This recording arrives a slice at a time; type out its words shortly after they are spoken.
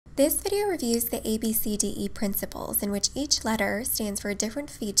This video reviews the ABCDE principles, in which each letter stands for a different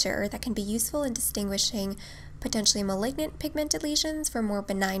feature that can be useful in distinguishing potentially malignant pigmented lesions from more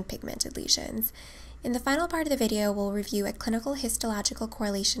benign pigmented lesions. In the final part of the video, we'll review a clinical histological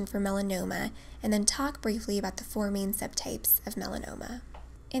correlation for melanoma, and then talk briefly about the four main subtypes of melanoma.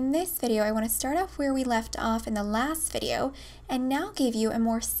 In this video, I want to start off where we left off in the last video, and now give you a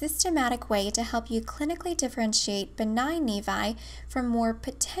more systematic way to help you clinically differentiate benign nevi from more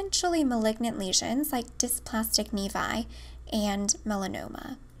potentially malignant lesions like dysplastic nevi and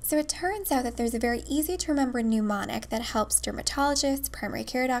melanoma. So it turns out that there's a very easy to remember mnemonic that helps dermatologists, primary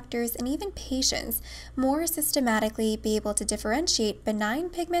care doctors, and even patients more systematically be able to differentiate benign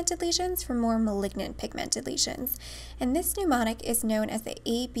pigmented lesions from more malignant pigmented lesions. And this mnemonic is known as the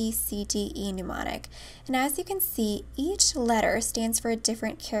ABCDE mnemonic. And as you can see, each letter stands for a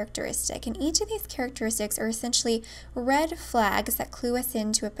different characteristic, and each of these characteristics are essentially red flags that clue us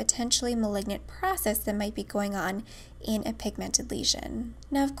into a potentially malignant process that might be going on in a pigmented lesion.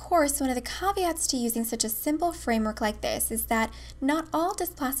 Now, of course, one of the caveats to using such a simple framework like this is that not all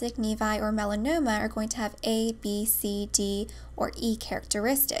dysplastic nevi or melanoma are going to have A, B, C, D, or E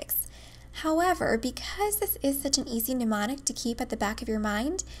characteristics. However, because this is such an easy mnemonic to keep at the back of your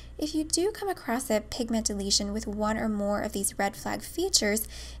mind, if you do come across a pigmented lesion with one or more of these red flag features,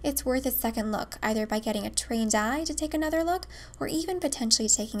 it's worth a second look, either by getting a trained eye to take another look, or even potentially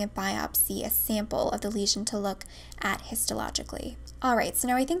taking a biopsy, a sample of the lesion to look at histologically. Alright, so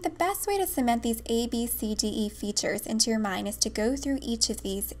now I think the best way to cement these A, B, C, D, E features into your mind is to go through each of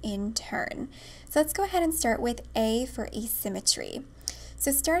these in turn. So let's go ahead and start with A for asymmetry.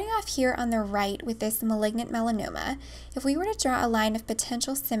 So starting off here on the right with this malignant melanoma, if we were to draw a line of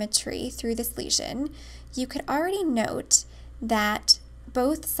potential symmetry through this lesion, you could already note that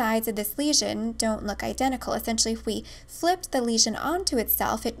both sides of this lesion don't look identical. Essentially, if we flipped the lesion onto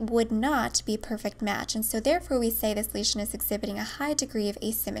itself, it would not be a perfect match, and so therefore we say this lesion is exhibiting a high degree of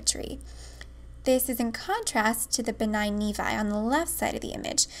asymmetry. This is in contrast to the benign nevi on the left side of the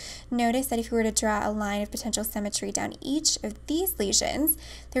image. Notice that if we were to draw a line of potential symmetry down each of these lesions,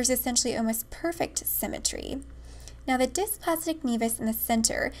 there's essentially almost perfect symmetry. Now, the dysplastic nevus in the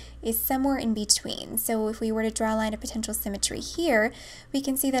center is somewhere in between. So if we were to draw a line of potential symmetry here, we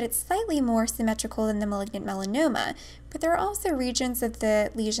can see that it's slightly more symmetrical than the malignant melanoma, but there are also regions of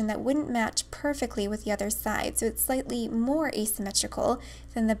the lesion that wouldn't match perfectly with the other side, so it's slightly more asymmetrical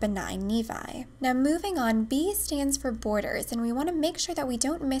than the benign nevi. Now, moving on, B stands for borders, and we want to make sure that we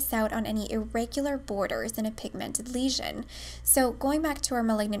don't miss out on any irregular borders in a pigmented lesion. So going back to our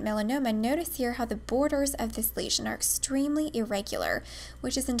malignant melanoma, notice here how the borders of this lesion are extremely irregular,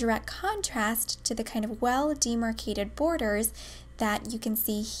 which is in direct contrast to the kind of well-demarcated borders that you can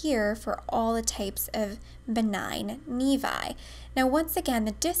see here for all the types of benign nevi. Now, once again,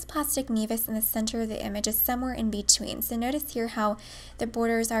 the dysplastic nevus in the center of the image is somewhere in between. So notice here how the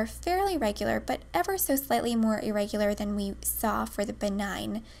borders are fairly regular, but ever so slightly more irregular than we saw for the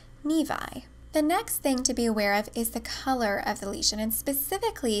benign nevi. The next thing to be aware of is the color of the lesion, and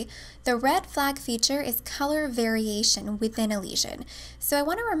specifically, the red flag feature is color variation within a lesion. So I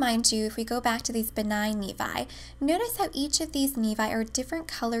want to remind you, if we go back to these benign nevi, notice how each of these nevi are different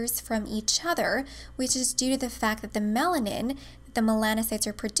colors from each other, which is due to the fact that the melanin that the melanocytes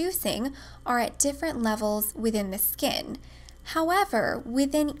are producing are at different levels within the skin. However,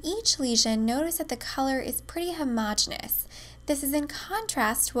 within each lesion, notice that the color is pretty homogeneous. This is in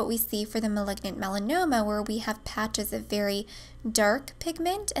contrast to what we see for the malignant melanoma, where we have patches of very dark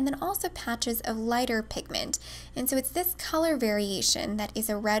pigment and then also patches of lighter pigment. And so it's this color variation that is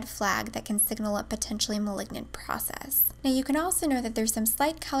a red flag that can signal a potentially malignant process. Now, you can also know that there's some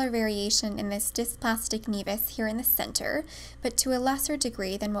slight color variation in this dysplastic nevus here in the center, but to a lesser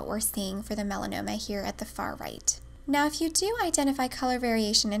degree than what we're seeing for the melanoma here at the far right. Now, if you do identify color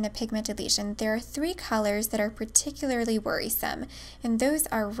variation in a pigmented lesion, there are three colors that are particularly worrisome, and those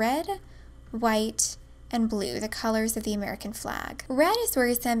are red, white, and blue, the colors of the American flag. Red is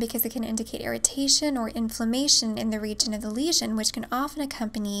worrisome because it can indicate irritation or inflammation in the region of the lesion, which can often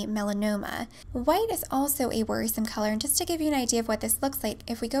accompany melanoma. White is also a worrisome color, and just to give you an idea of what this looks like,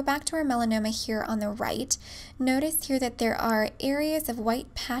 if we go back to our melanoma here on the right, notice here that there are areas of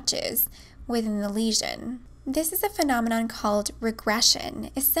white patches within the lesion. This is a phenomenon called regression.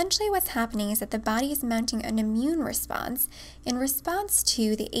 Essentially what's happening is that the body is mounting an immune response in response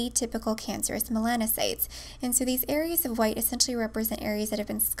to the atypical cancerous melanocytes. And so these areas of white essentially represent areas that have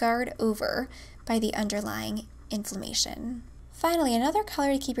been scarred over by the underlying inflammation. Finally, another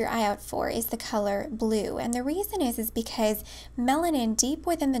color to keep your eye out for is the color blue, and the reason is because melanin deep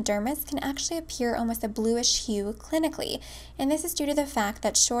within the dermis can actually appear almost a bluish hue clinically, and this is due to the fact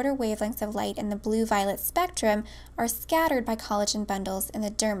that shorter wavelengths of light in the blue-violet spectrum are scattered by collagen bundles in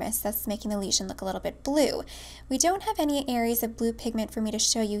the dermis, thus making the lesion look a little bit blue. We don't have any areas of blue pigment for me to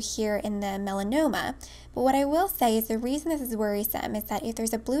show you here in the melanoma, but what I will say is the reason this is worrisome is that if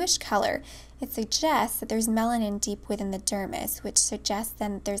there's a bluish color, it suggests that there's melanin deep within the dermis, which suggests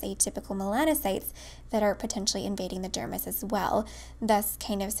then that there's atypical melanocytes that are potentially invading the dermis as well, thus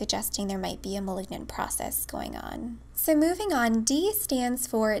kind of suggesting there might be a malignant process going on. So moving on, D stands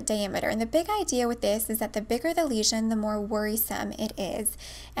for diameter, and the big idea with this is that the bigger the lesion, the more worrisome it is.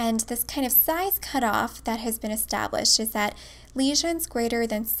 And this kind of size cutoff that has been established is that lesions greater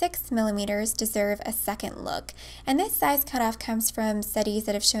than 6 millimeters deserve a second look. And this size cutoff comes from studies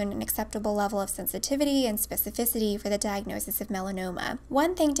that have shown an acceptable level of sensitivity and specificity for the diagnosis of melanoma.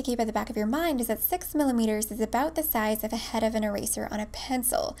 One thing to keep at the back of your mind is that 6 millimeters is about the size of a head of an eraser on a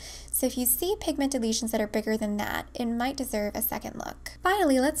pencil. So if you see pigmented lesions that are bigger than that, it might deserve a second look.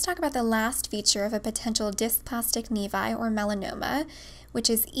 Finally, let's talk about the last feature of a potential dysplastic nevi or melanoma, which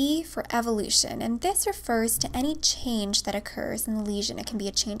is E for evolution, and this refers to any change that occurs in the lesion. It can be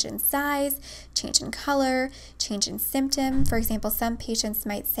a change in size, change in color, change in symptom. For example, some patients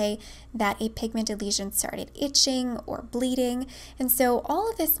might say that a pigmented lesion started itching or bleeding, and so all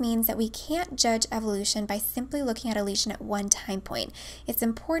of this means that we can't judge evolution by simply looking at a lesion at one time point. It's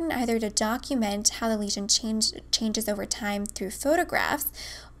important either to document how the lesion changes over time through photographs,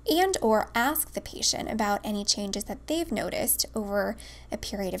 and or ask the patient about any changes that they've noticed over a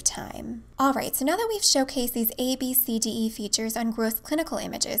period of time. All right, so now that we've showcased these ABCDE features on gross clinical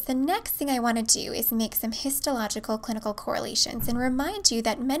images, the next thing I want to do is make some histological clinical correlations and remind you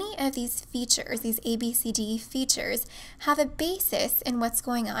that many of these features, these ABCDE features, have a basis in what's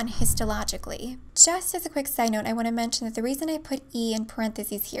going on histologically. Just as a quick side note, I want to mention that the reason I put E in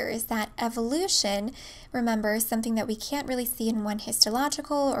parentheses here is that evolution, remember, is something that we can't really see in one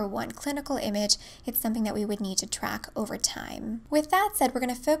histological or one clinical image. It's something that we would need to track over time. With that said, we're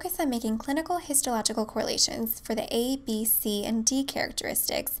going to focus on making clinical histological correlations for the A, B, C, and D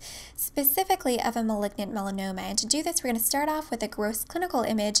characteristics, specifically of a malignant melanoma. And to do this, we're going to start off with a gross clinical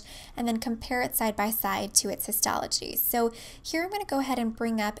image and then compare it side by side to its histology. So here I'm going to go ahead and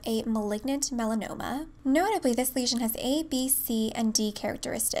bring up a malignant melanoma. Notably, this lesion has A, B, C, and D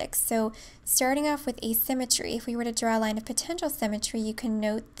characteristics. So starting off with asymmetry, if we were to draw a line of potential symmetry, you can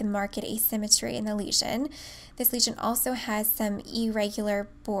note the marked asymmetry in the lesion. This lesion also has some irregular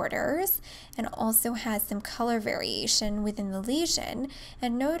borders and also has some color variation within the lesion.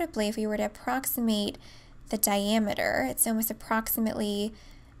 And notably, if we were to approximate the diameter, it's almost approximately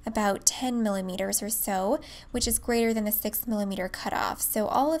about 10 millimeters or so, which is greater than the 6 millimeter cutoff. So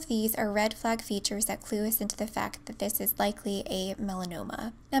all of these are red flag features that clue us into the fact that this is likely a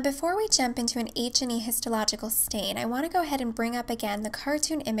melanoma. Now, before we jump into an H&E histological stain, I want to go ahead and bring up again the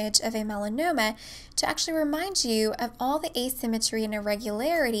cartoon image of a melanoma to actually remind you of all the asymmetry and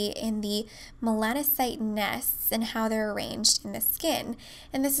irregularity in the melanocyte nests and how they're arranged in the skin.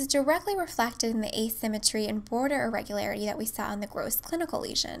 And this is directly reflected in the asymmetry and border irregularity that we saw in the gross clinical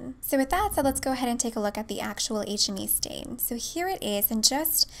lesion. So with that said, let's go ahead and take a look at the actual H&E stain. So here it is, and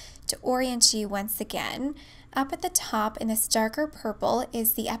just to orient you once again, up at the top in this darker purple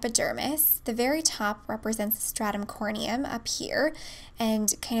is the epidermis. The very top represents the stratum corneum up here,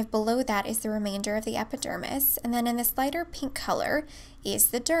 and kind of below that is the remainder of the epidermis. And then in this lighter pink color is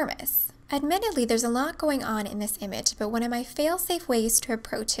the dermis. Admittedly, there's a lot going on in this image, but one of my fail-safe ways to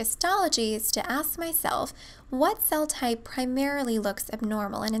approach histology is to ask myself, what cell type primarily looks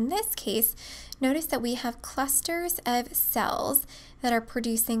abnormal? And in this case, notice that we have clusters of cells that are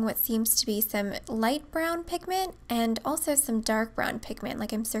producing what seems to be some light brown pigment and also some dark brown pigment,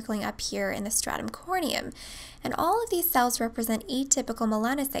 like I'm circling up here in the stratum corneum. And all of these cells represent atypical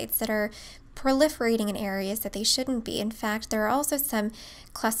melanocytes that are proliferating in areas that they shouldn't be. In fact, there are also some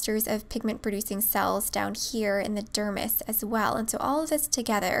clusters of pigment-producing cells down here in the dermis as well. And so all of this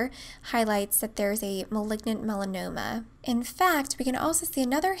together highlights that there's a malignant melanoma. In fact, we can also see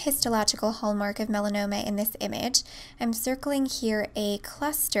another histological hallmark of melanoma in this image. I'm circling here a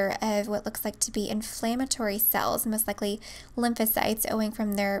cluster of what looks like to be inflammatory cells, most likely lymphocytes, owing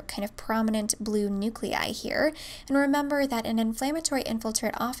from their kind of prominent blue nuclei here. And remember that an inflammatory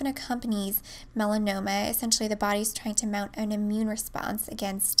infiltrate often accompanies melanoma. Essentially, the body's trying to mount an immune response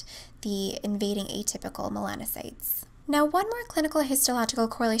against the invading atypical melanocytes. Now, one more clinical histological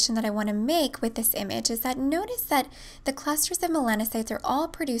correlation that I want to make with this image is that notice that the clusters of melanocytes are all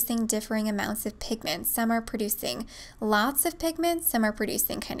producing differing amounts of pigment. Some are producing lots of pigment, some are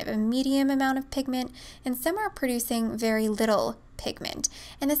producing kind of a medium amount of pigment, and some are producing very little pigment.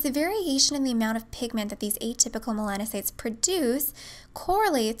 And this variation in the amount of pigment that these atypical melanocytes produce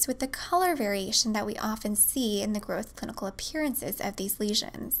correlates with the color variation that we often see in the growth clinical appearances of these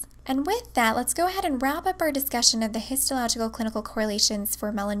lesions. And with that, let's go ahead and wrap up our discussion of the histological clinical correlations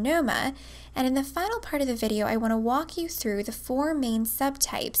for melanoma. And in the final part of the video, I want to walk you through the 4 main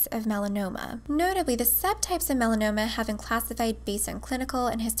subtypes of melanoma. Notably, the subtypes of melanoma have been classified based on clinical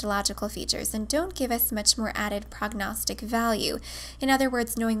and histological features and don't give us much more added prognostic value. In other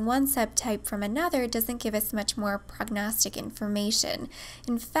words, knowing one subtype from another doesn't give us much more prognostic information.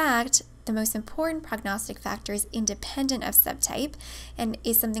 In fact, the most important prognostic factor is independent of subtype and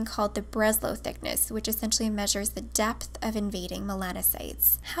is something called the Breslow thickness, which essentially measures the depth of invading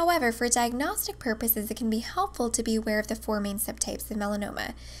melanocytes. However, for diagnostic purposes, it can be helpful to be aware of the 4 main subtypes of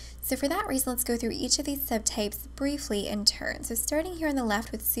melanoma. So for that reason, let's go through each of these subtypes briefly in turn. So starting here on the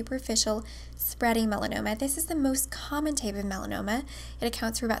left with superficial spreading melanoma, this is the most common type of melanoma. It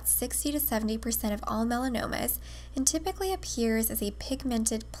accounts for about 60 to 70% of all melanomas and typically appears as a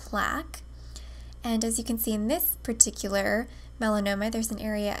pigmented plaque. And as you can see in this particular melanoma, there's an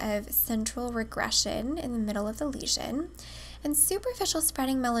area of central regression in the middle of the lesion. And superficial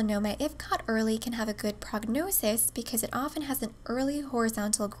spreading melanoma, if caught early, can have a good prognosis because it often has an early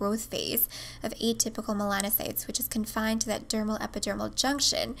horizontal growth phase of atypical melanocytes, which is confined to that dermal epidermal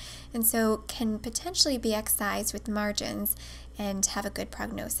junction, and so can potentially be excised with margins and have a good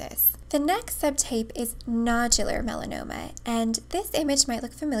prognosis. The next subtype is nodular melanoma, and this image might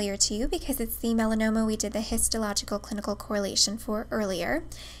look familiar to you because it's the melanoma we did the histological clinical correlation for earlier,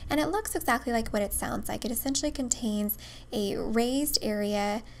 and it looks exactly like what it sounds like. It essentially contains a raised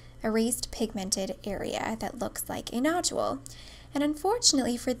area, a raised pigmented area that looks like a nodule. And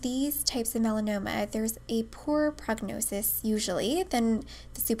unfortunately for these types of melanoma, there's a poorer prognosis usually than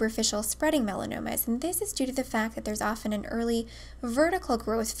the superficial spreading melanomas, and this is due to the fact that there's often an early vertical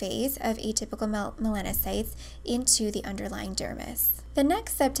growth phase of atypical melanocytes into the underlying dermis. The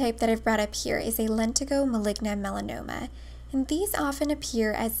next subtype that I've brought up here is a lentigo maligna melanoma, and these often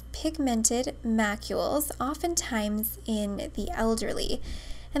appear as pigmented macules, oftentimes in the elderly.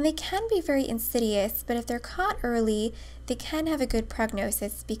 And they can be very insidious, but if they're caught early, they can have a good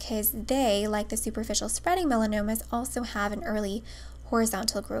prognosis because they, like the superficial spreading melanomas, also have an early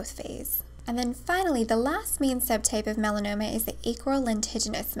horizontal growth phase. And then finally, the last main subtype of melanoma is the acral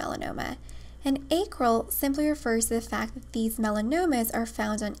lentiginous melanoma. And acral simply refers to the fact that these melanomas are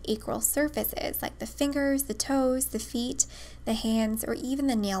found on acral surfaces, like the fingers, the toes, the feet, the hands, or even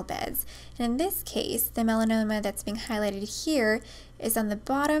the nail beds. And in this case, the melanoma that's being highlighted here is on the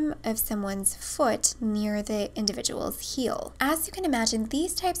bottom of someone's foot near the individual's heel. As you can imagine,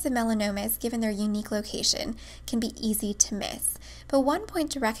 these types of melanomas, given their unique location, can be easy to miss. But one point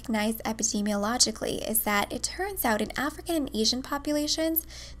to recognize epidemiologically is that it turns out in African and Asian populations,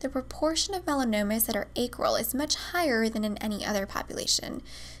 the proportion of melanomas that are acral is much higher than in any other population.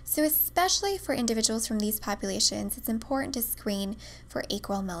 So especially for individuals from these populations, it's important to screen for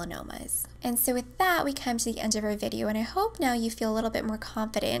acral melanomas. And so with that, we come to the end of our video, and I hope now you feel a little bit more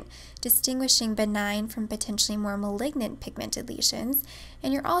confident distinguishing benign from potentially more malignant pigmented lesions,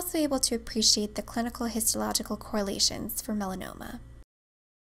 and you're also able to appreciate the clinical histological correlations for melanoma.